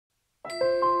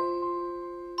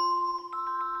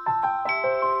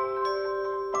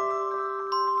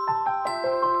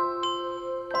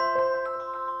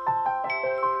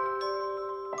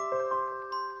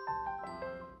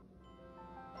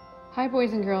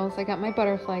boys and girls, I got my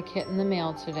butterfly kit in the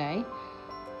mail today.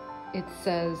 It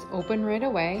says open right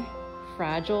away,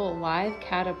 fragile live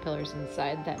caterpillars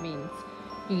inside. That means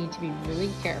you need to be really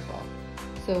careful.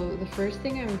 So the first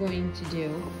thing I'm going to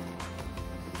do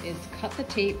is cut the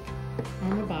tape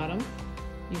on the bottom.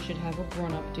 You should have a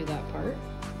grown-up do that part.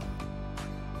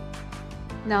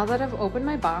 Now that I've opened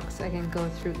my box, I can go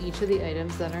through each of the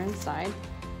items that are inside.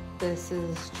 This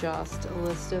is just a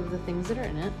list of the things that are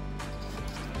in it.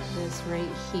 This right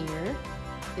here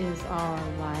is our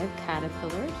live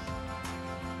caterpillars.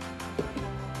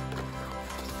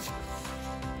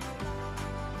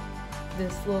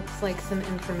 This looks like some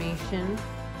information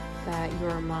that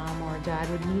your mom or dad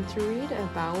would need to read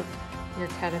about your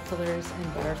caterpillars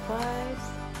and butterflies.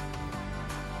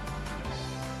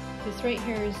 This right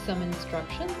here is some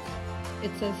instructions.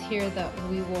 It says here that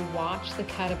we will watch the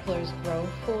caterpillars grow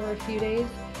for a few days,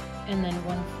 and then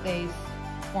once they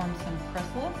form some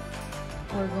chrysalis,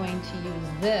 we're going to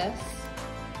use this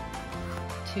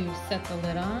to set the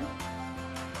lid on.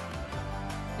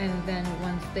 And then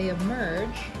once they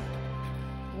emerge,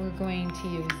 we're going to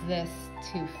use this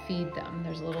to feed them.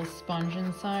 There's a little sponge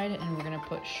inside, and we're gonna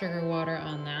put sugar water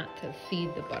on that to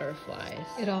feed the butterflies.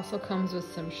 It also comes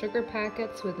with some sugar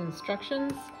packets with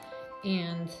instructions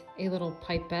and a little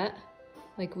pipette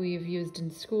like we've used in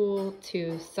school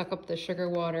to suck up the sugar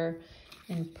water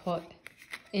and put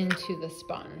into the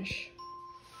sponge.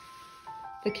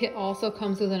 The kit also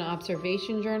comes with an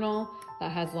observation journal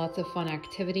that has lots of fun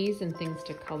activities and things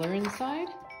to color inside.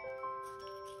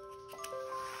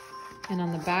 And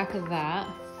on the back of that,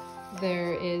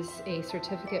 there is a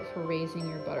certificate for raising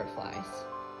your butterflies.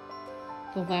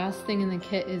 The last thing in the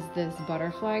kit is this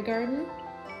butterfly garden,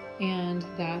 and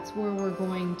that's where we're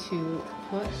going to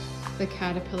put the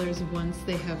caterpillars once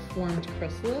they have formed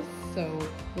chrysalis. So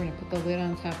we're gonna put the lid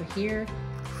on top of here,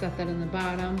 set that in the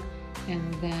bottom,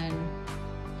 and then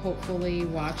hopefully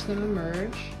watch them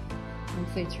emerge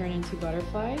once they turn into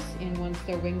butterflies. And once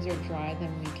their wings are dry,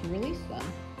 then we can release them.